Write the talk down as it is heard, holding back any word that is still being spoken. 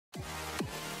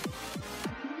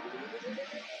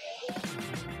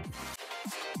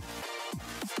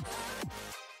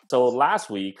So last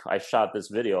week I shot this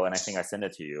video and I think I sent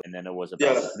it to you, and then it was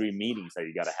about the 3 meetings that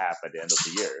you got to have at the end of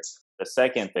the year. The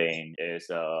second thing is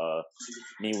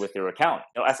meet with your accountant.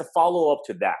 As a follow up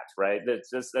to that, right?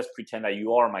 Let's pretend that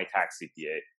you are my tax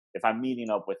CPA. If I'm meeting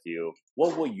up with you,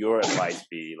 what would your advice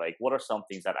be? Like, what are some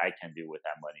things that I can do with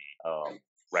that money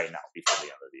right now before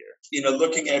the end of the year?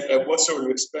 Looking at what sort of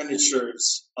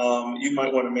expenditures you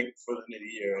might want to make before the end of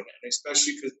the year, and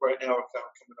especially because right now we're kind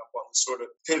of coming up on the sort of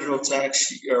pivotal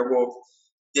tax year. Well,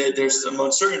 there's some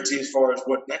uncertainty as far as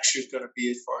what next year's going to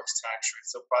be as far as tax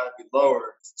rates. They'll probably be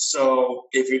lower. So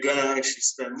if you're going to actually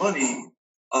spend money,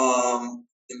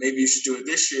 then maybe you should do it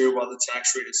this year while the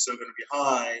tax rate is still going to be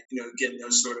high. Getting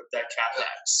those sort of that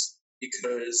CapEx.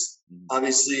 Because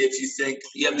obviously, if you think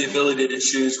you have the ability to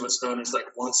choose what's known as like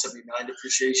 179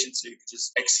 depreciation, so you can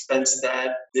just expense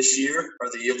that this year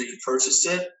or the year that you purchased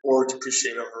it, or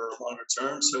depreciate over a longer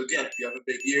term. So again, if you have a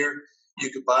big year, you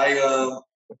could buy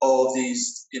all of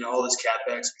these, all this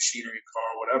CapEx, machinery,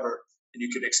 car, whatever, and you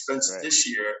could expense it this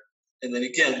year. And then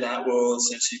again, that will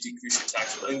essentially decrease your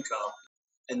taxable income.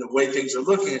 And the way things are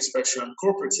looking, especially on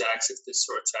corporate tax, if this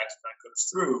sort of tax plan goes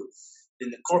through,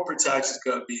 then the corporate tax is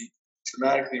going to be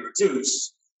dramatically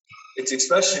reduced. It's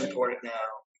especially important now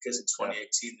because in 2018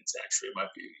 the tax rate might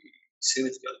be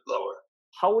significantly lower.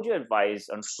 How would you advise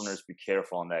entrepreneurs to be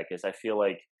careful on that? Because I feel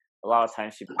like a lot of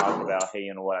times people talk about, hey,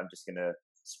 you know what, I'm just going to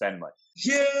spend money.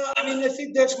 Yeah, I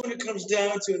think that's when it comes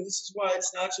down to, and this is why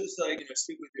it's not just like,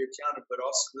 speak with your accountant, but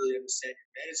also really understand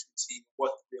your management team,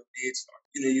 what the real needs are.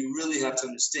 You really have to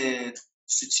understand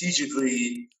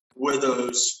strategically where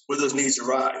those needs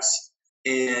arise.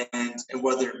 And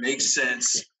whether it makes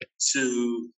sense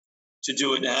to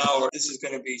do it now, or this is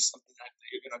going to be something that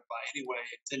you're going to buy anyway,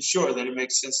 then sure, that it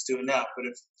makes sense to do it now. But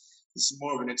if this is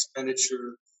more of an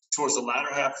expenditure towards the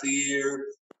latter half of the year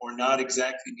or not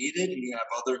exactly needed, and you have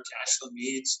other cash flow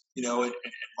needs, and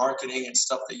marketing and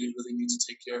stuff that you really need to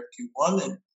take care of Q1,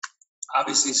 then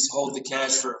obviously hold the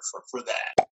cash for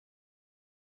that.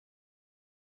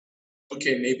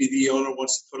 Okay, maybe the owner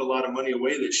wants to put a lot of money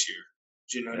away this year.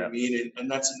 Do you know what I mean? And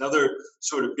that's another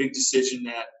sort of big decision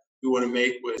that we want to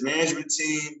make with management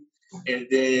team and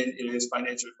then his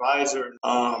financial advisor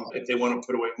if they want to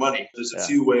put away money. There's a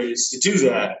few ways to do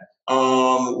that.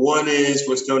 One is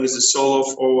what's known as a solo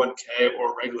 401k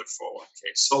or a regular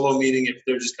 401k. Solo meaning if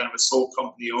they're just kind of a sole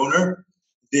company owner,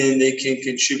 then they can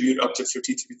contribute up to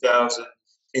 $53,000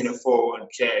 in a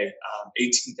 401k. $18,000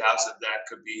 of that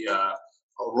could be a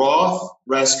Roth,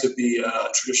 rest could be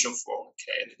a traditional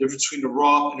 401k. And the difference between the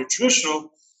Roth and the traditional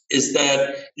is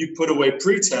that you put away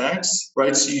pre-tax,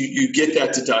 right? So you get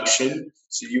that deduction.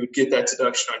 So you would get that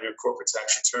deduction on your corporate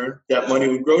tax return. That money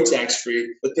would grow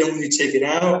tax-free. But then when you take it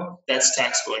out, that's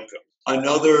taxable income.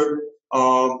 Another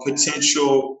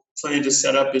potential plan to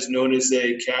set up is known as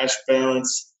a cash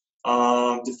balance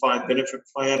defined benefit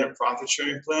plan or profit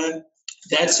sharing plan.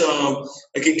 That's,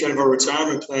 again, kind of a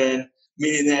retirement plan,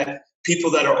 meaning that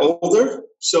people that are older,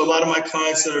 so a lot of my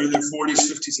clients that are in their 40s,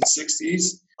 50s, and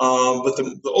 60s, but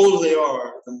the older they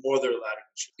are, the more they're allowed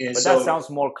to contribute. But that sounds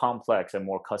more complex and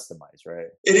more customized, right?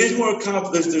 It is more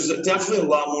complex. There's definitely a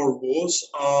lot more rules,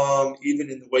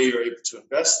 even in the way you're able to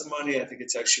invest the money. I think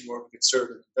it's actually more of a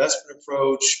conservative investment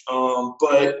approach.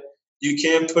 But you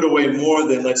can put away more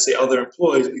than, let's say, other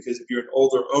employees, because if you're an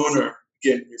older owner,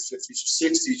 again, in your 50s or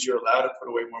 60s, you're allowed to put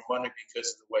away more money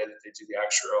because of the way that they do the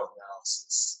actuarial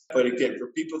analysis. But again, for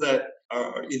people that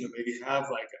are, maybe have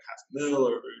like $500,000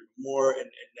 or more in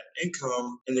net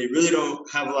income, and they really don't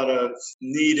have a lot of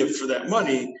need for that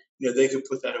money, they can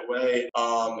put that away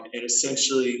and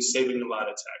essentially saving a lot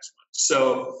of tax money.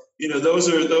 So, those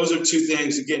are two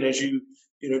things. Again, as you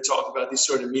talk about these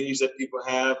sort of meetings that people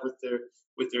have with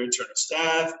their internal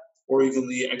staff, or even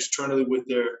externally with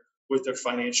their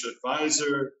financial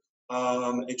advisor,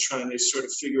 and trying to sort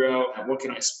of figure out what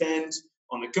can I spend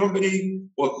on the company,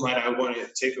 what might I want to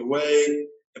take away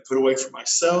and put away for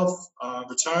myself,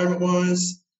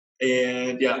 retirement-wise,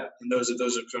 and those are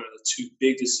kind of the two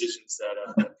big decisions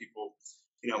that people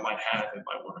might have and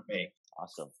might want to make.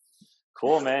 Awesome,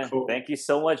 cool, man. Cool. Thank you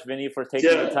so much, Vinny, for taking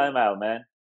the time out, man.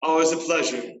 Always a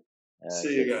pleasure.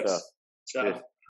 See you guys. Ciao.